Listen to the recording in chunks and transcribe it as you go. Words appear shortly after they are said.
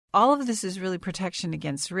all of this is really protection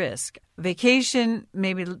against risk. Vacation,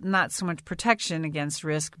 maybe not so much protection against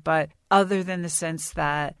risk, but other than the sense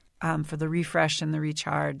that for the refresh and the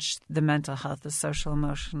recharge, the mental health, the social,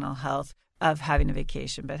 emotional health of having a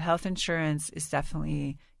vacation. But health insurance is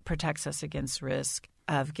definitely protects us against risk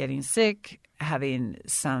of getting sick, having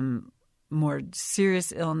some more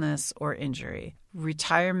serious illness or injury.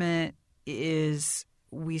 Retirement is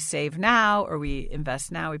we save now or we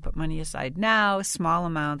invest now. We put money aside now, small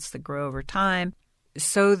amounts that grow over time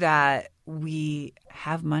so that we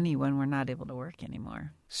have money when we're not able to work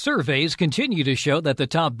anymore. Surveys continue to show that the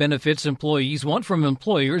top benefits employees want from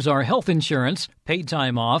employers are health insurance, paid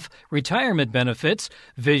time off, retirement benefits,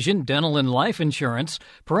 vision, dental, and life insurance,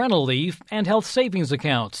 parental leave, and health savings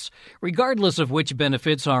accounts. Regardless of which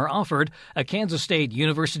benefits are offered, a Kansas State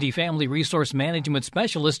University Family Resource Management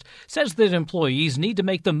specialist says that employees need to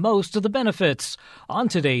make the most of the benefits. On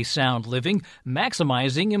today's Sound Living,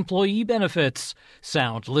 maximizing employee benefits.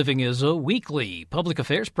 Sound Living is a weekly public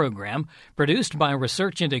affairs program produced by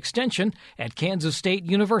Research and Extension at Kansas State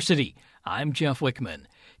University. I'm Jeff Wichman.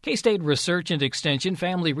 K-State Research and Extension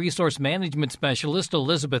Family Resource Management Specialist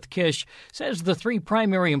Elizabeth Kish says the three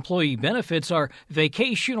primary employee benefits are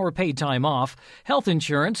vacation or paid time off, health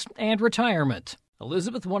insurance, and retirement.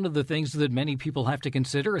 Elizabeth, one of the things that many people have to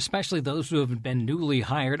consider, especially those who have been newly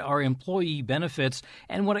hired, are employee benefits.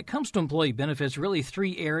 And when it comes to employee benefits, really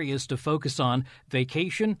three areas to focus on: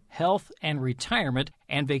 vacation, health, and retirement.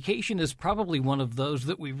 And vacation is probably one of those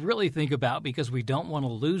that we really think about because we don't want to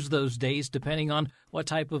lose those days depending on what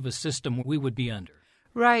type of a system we would be under.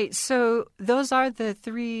 Right. So those are the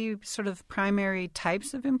three sort of primary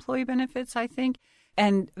types of employee benefits, I think.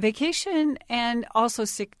 And vacation and also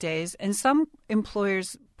sick days. And some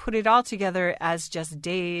employers put it all together as just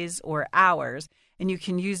days or hours, and you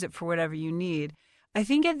can use it for whatever you need. I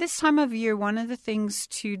think at this time of year, one of the things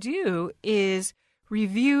to do is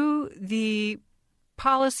review the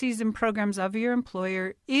policies and programs of your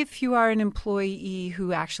employer if you are an employee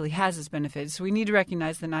who actually has this benefit. So we need to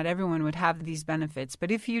recognize that not everyone would have these benefits. But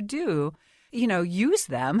if you do, use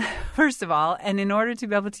them, first of all. And in order to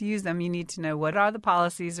be able to use them, you need to know what are the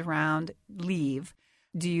policies around leave.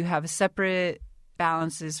 Do you have separate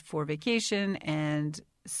balances for vacation and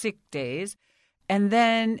sick days? And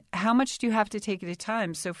then how much do you have to take at a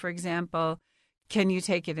time? So, for example, can you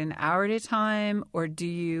take it an hour at a time, or do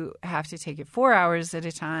you have to take it 4 hours at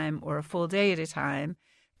a time or a full day at a time?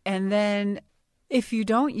 And then if you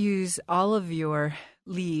don't use all of your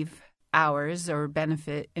leave hours or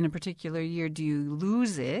benefit in a particular year, do you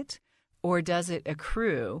lose it or does it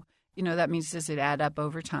accrue? That means, does it add up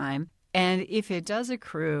over time? And if it does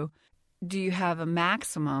accrue, do you have a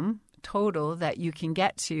maximum total that you can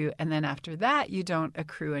get to? And then after that, you don't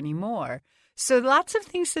accrue anymore. So lots of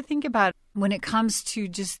things to think about when it comes to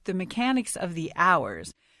just the mechanics of the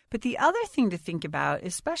hours. But the other thing to think about,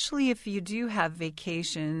 especially if you do have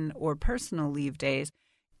vacation or personal leave days,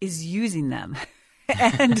 is using them.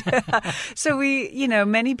 And so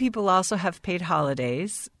many people also have paid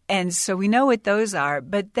holidays. And so we know what those are.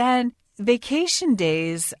 But then vacation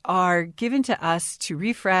days are given to us to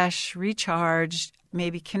refresh, recharge,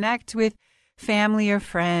 maybe connect with family or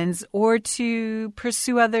friends, or to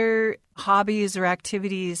pursue other hobbies or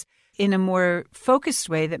activities in a more focused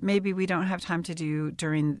way that maybe we don't have time to do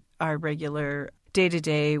during our regular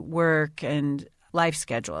day-to-day work and life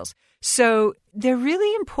schedules. So they're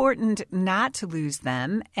really important not to lose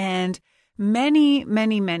them. And many,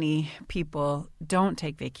 many, many people don't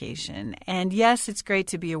take vacation. And yes, it's great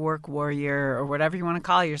to be a work warrior or whatever you want to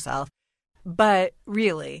call yourself. But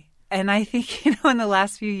really, and I think, in the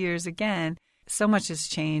last few years, again, so much has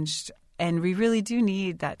changed. And we really do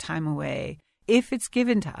need that time away if it's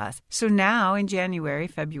given to us. So now in January,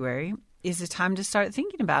 February, is a time to start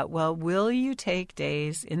thinking about, well, will you take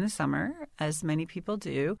days in the summer, as many people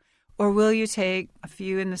do? Or will you take a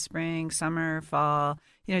few in the spring, summer, fall?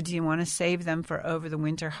 Do you want to save them for over the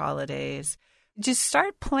winter holidays? Just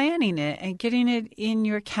start planning it and getting it in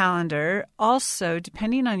your calendar. Also,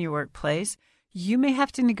 depending on your workplace, you may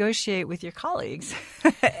have to negotiate with your colleagues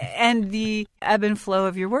and the ebb and flow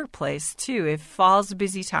of your workplace, too. If fall's a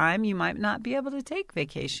busy time, you might not be able to take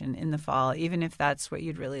vacation in the fall, even if that's what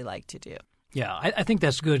you'd really like to do. Yeah, I think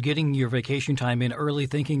that's good, getting your vacation time in early,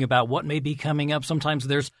 thinking about what may be coming up. Sometimes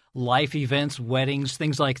there's life events, weddings,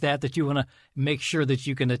 things like that you want to make sure that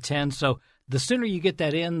you can attend. So the sooner you get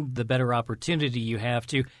that in, the better opportunity you have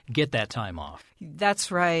to get that time off.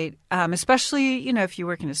 That's right. Especially, if you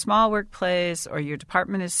work in a small workplace or your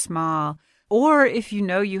department is small, or if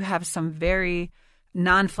you have some very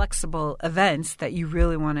non-flexible events that you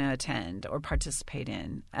really want to attend or participate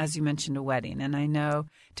in, as you mentioned, a wedding. And I know,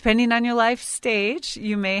 depending on your life stage,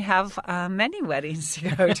 you may have many weddings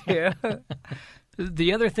to go to.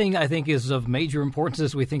 The other thing I think is of major importance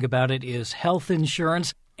as we think about it is health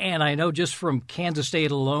insurance. And I know just from Kansas State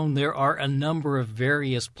alone, there are a number of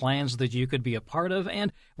various plans that you could be a part of.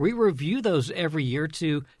 And we review those every year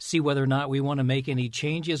to see whether or not we want to make any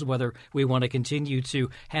changes, whether we want to continue to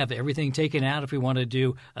have everything taken out, if we want to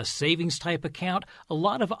do a savings type account. A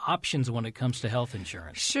lot of options when it comes to health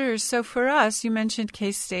insurance. Sure. So for us, you mentioned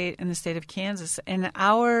K-State and the state of Kansas. And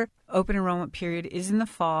our open enrollment period is in the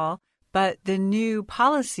fall, but the new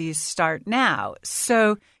policies start now.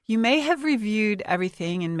 So you may have reviewed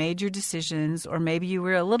everything and made your decisions, or maybe you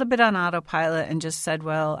were a little bit on autopilot and just said,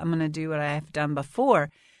 well, I'm going to do what I have done before.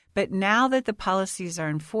 But now that the policies are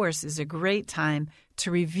in force is a great time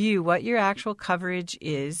to review what your actual coverage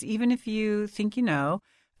is, even if you think you know.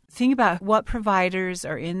 Think about what providers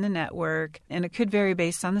are in the network, and it could vary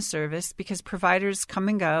based on the service because providers come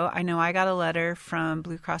and go. I know I got a letter from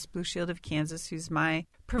Blue Cross Blue Shield of Kansas, who's my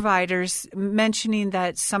providers, mentioning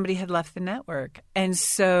that somebody had left the network. And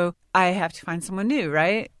so I have to find someone new,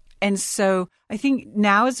 right? And so I think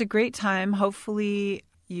now is a great time. Hopefully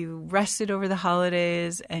you rested over the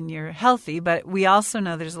holidays and you're healthy, but we also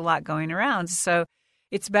know there's a lot going around. So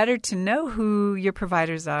it's better to know who your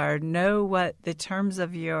providers are, know what the terms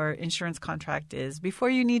of your insurance contract is before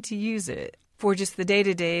you need to use it for just the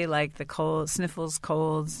day-to-day, like the cold, sniffles,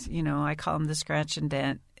 colds, I call them the scratch and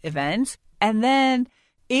dent events. And then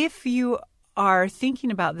if you are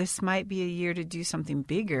thinking about this might be a year to do something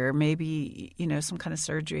bigger, maybe, some kind of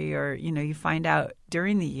surgery or, you find out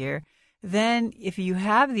during the year, then if you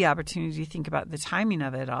have the opportunity to think about the timing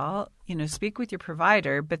of it all, speak with your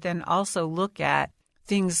provider, but then also look at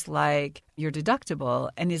things like your deductible,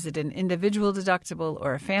 and is it an individual deductible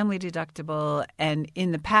or a family deductible? And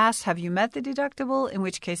in the past, have you met the deductible? In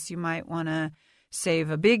which case you might want to save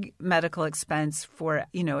a big medical expense for,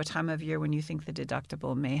 a time of year when you think the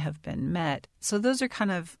deductible may have been met. So those are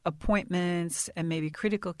kind of appointments and maybe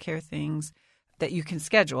critical care things that you can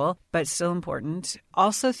schedule, but still important.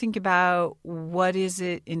 Also think about what is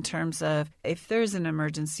it in terms of if there's an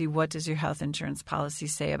emergency, what does your health insurance policy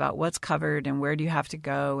say about what's covered and where do you have to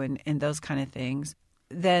go and those kind of things.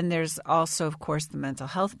 Then there's also, of course, the mental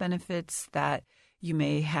health benefits that you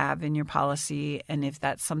may have in your policy. And if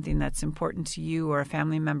that's something that's important to you or a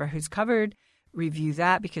family member who's covered, review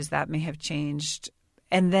that because that may have changed.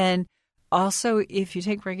 And then also, if you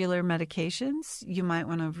take regular medications, you might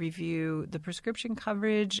want to review the prescription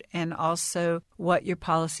coverage and also what your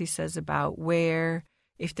policy says about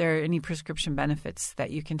if there are any prescription benefits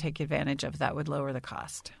that you can take advantage of that would lower the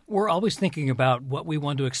cost. We're always thinking about what we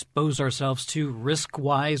want to expose ourselves to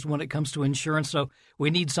risk-wise when it comes to insurance, so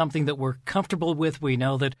we need something that we're comfortable with. We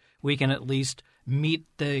know that we can at least meet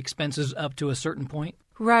the expenses up to a certain point.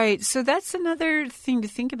 Right. So that's another thing to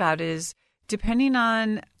think about is depending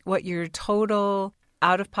on what your total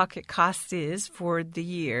out-of-pocket cost is for the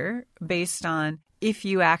year based on if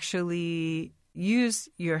you actually use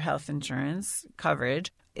your health insurance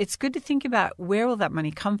coverage, it's good to think about where will that money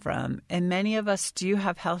come from. And many of us do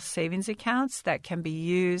have health savings accounts that can be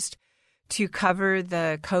used to cover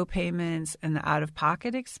the co-payments and the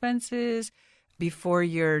out-of-pocket expenses before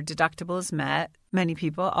your deductible is met. Many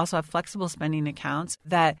people also have flexible spending accounts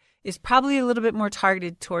that is probably a little bit more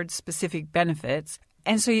targeted towards specific benefits.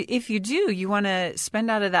 And so if you do, you want to spend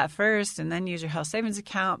out of that first and then use your health savings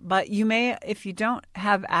account. But you may, if you don't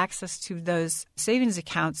have access to those savings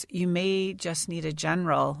accounts, you may just need a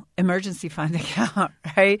general emergency fund account,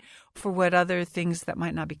 right? For what other things that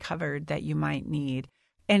might not be covered that you might need.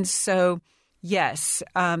 And so, yes,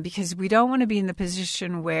 because we don't want to be in the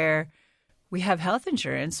position where we have health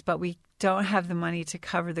insurance, but we don't have the money to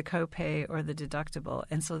cover the copay or the deductible.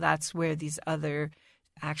 And so that's where these other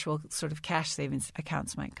actual sort of cash savings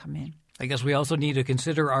accounts might come in. I guess we also need to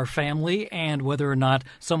consider our family and whether or not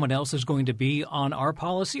someone else is going to be on our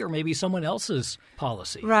policy or maybe someone else's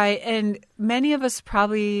policy. Right. And many of us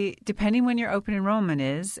probably, depending when your open enrollment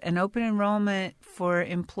is, an open enrollment for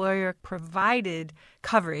employer-provided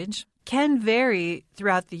coverage can vary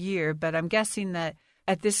throughout the year, but I'm guessing that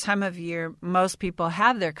at this time of year, most people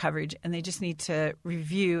have their coverage and they just need to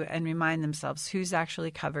review and remind themselves who's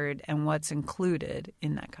actually covered and what's included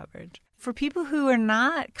in that coverage. For people who are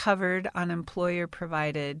not covered on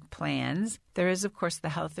employer-provided plans, there is, of course, the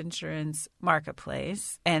health insurance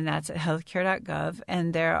marketplace, and that's at healthcare.gov.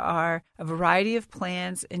 And there are a variety of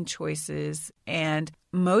plans and choices. And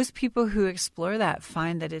most people who explore that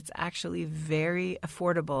find that it's actually very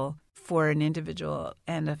affordable for an individual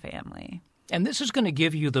and a family. And this is going to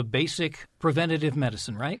give you the basic preventative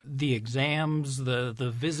medicine, right? The exams, the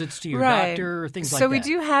visits to your doctor, things like that. So we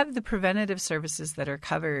do have the preventative services that are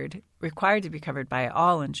required to be covered by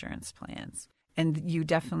all insurance plans. And you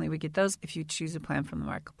definitely would get those if you choose a plan from the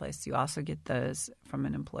marketplace. You also get those from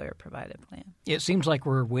an employer-provided plan. It seems like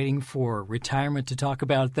we're waiting for retirement to talk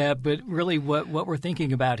about that, but really what we're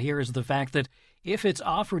thinking about here is the fact that if it's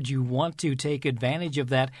offered, you want to take advantage of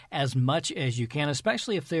that as much as you can,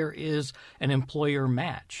 especially if there is an employer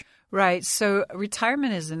match. Right. So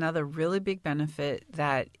retirement is another really big benefit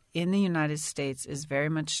that in the United States is very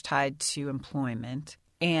much tied to employment.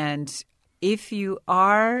 And if you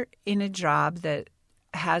are in a job that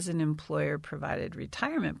has an employer-provided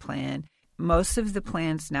retirement plan, most of the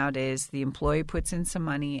plans nowadays, the employee puts in some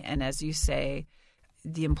money, and as you say,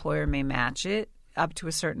 the employer may match it up to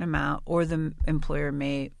a certain amount, or the employer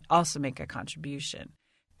may also make a contribution.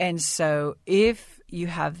 And so if you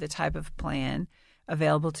have the type of plan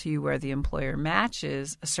available to you where the employer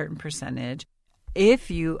matches a certain percentage,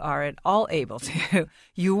 if you are at all able to,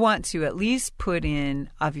 you want to at least put in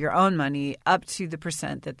of your own money up to the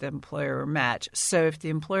percent that the employer will match. So if the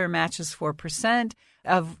employer matches 4%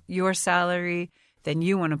 of your salary, then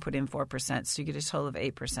you want to put in 4%. So you get a total of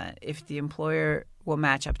 8%. If the employer will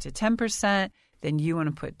match up to 10%, then you want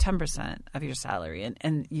to put 10% of your salary in,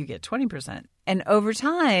 and you get 20%. And over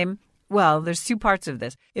time, well, there's two parts of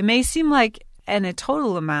this. It may seem like in a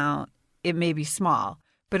total amount, it may be small.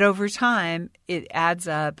 But over time, it adds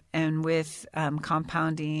up, and with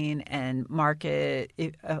compounding and market,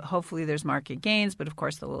 hopefully there's market gains, but of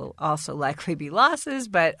course there will also likely be losses.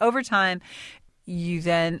 But over time, you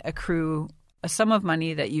then accrue a sum of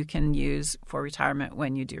money that you can use for retirement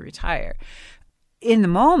when you do retire. In the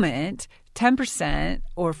moment, 10%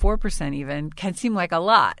 or 4% even can seem like a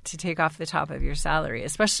lot to take off the top of your salary,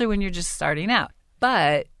 especially when you're just starting out.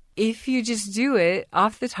 But if you just do it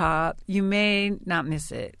off the top, you may not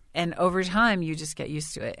miss it. And over time, you just get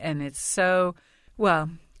used to it. And it's so, well,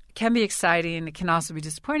 it can be exciting. It can also be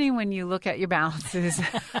disappointing when you look at your balances.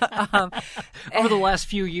 Over the last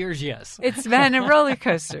few years, yes. It's been a roller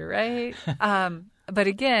coaster, right? But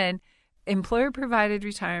again, employer-provided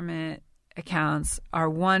retirement accounts are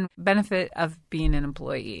one benefit of being an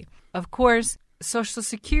employee. Of course, Social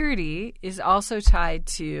Security is also tied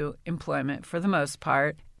to employment for the most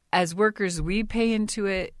part. As workers, we pay into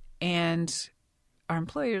it, and our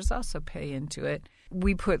employers also pay into it.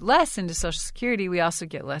 We put less into Social Security, we also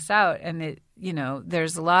get less out. And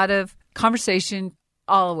there's a lot of conversation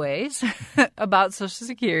always about Social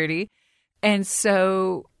Security. And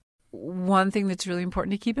so one thing that's really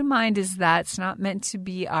important to keep in mind is that's not meant to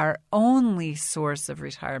be our only source of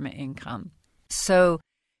retirement income. So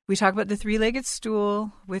we talk about the three-legged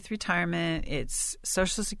stool with retirement. It's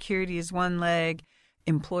Social Security is one leg,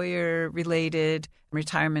 employer-related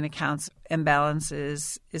retirement accounts and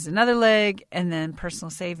balances is another leg, and then personal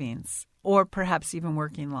savings, or perhaps even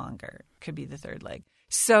working longer could be the third leg.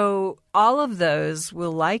 So all of those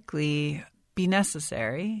will likely be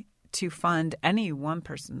necessary to fund any one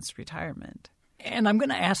person's retirement. And I'm going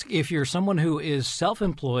to ask, if you're someone who is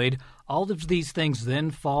self-employed, all of these things then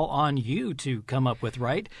fall on you to come up with,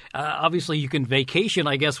 right? Obviously, you can vacation,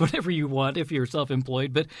 I guess, whenever you want if you're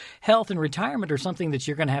self-employed, but health and retirement are something that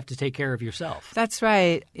you're going to have to take care of yourself. That's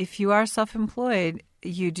right. If you are self-employed,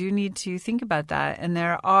 you do need to think about that. And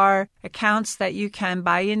there are accounts that you can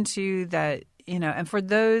buy into that, and for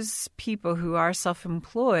those people who are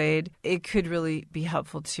self-employed, it could really be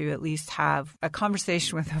helpful to at least have a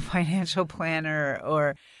conversation with a financial planner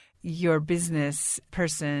or your business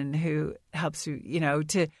person who helps you,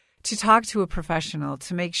 to talk to a professional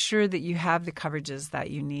to make sure that you have the coverages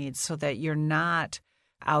that you need so that you're not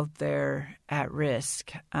out there at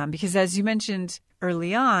risk. Because as you mentioned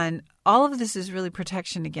early on, all of this is really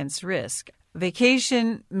protection against risk.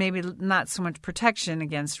 Vacation, maybe not so much protection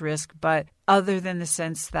against risk, but other than the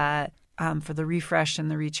sense that for the refresh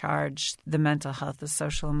and the recharge, the mental health, the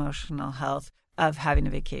social, emotional health of having a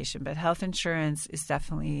vacation. But health insurance is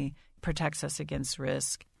definitely protects us against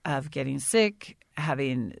risk of getting sick,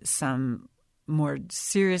 having some more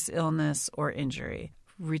serious illness or injury.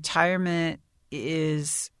 Retirement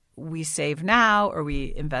is we save now or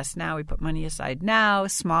we invest now. We put money aside now,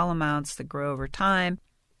 small amounts that grow over time,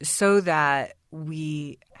 so that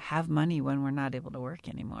we have money when we're not able to work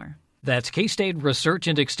anymore. That's K-State Research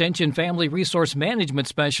and Extension Family Resource Management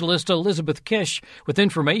Specialist Elizabeth Kish with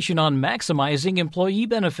information on maximizing employee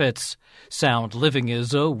benefits. Sound Living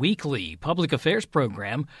is a weekly public affairs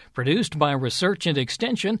program produced by Research and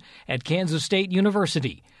Extension at Kansas State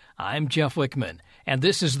University. I'm Jeff Wichman, and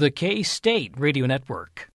this is the K-State Radio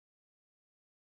Network.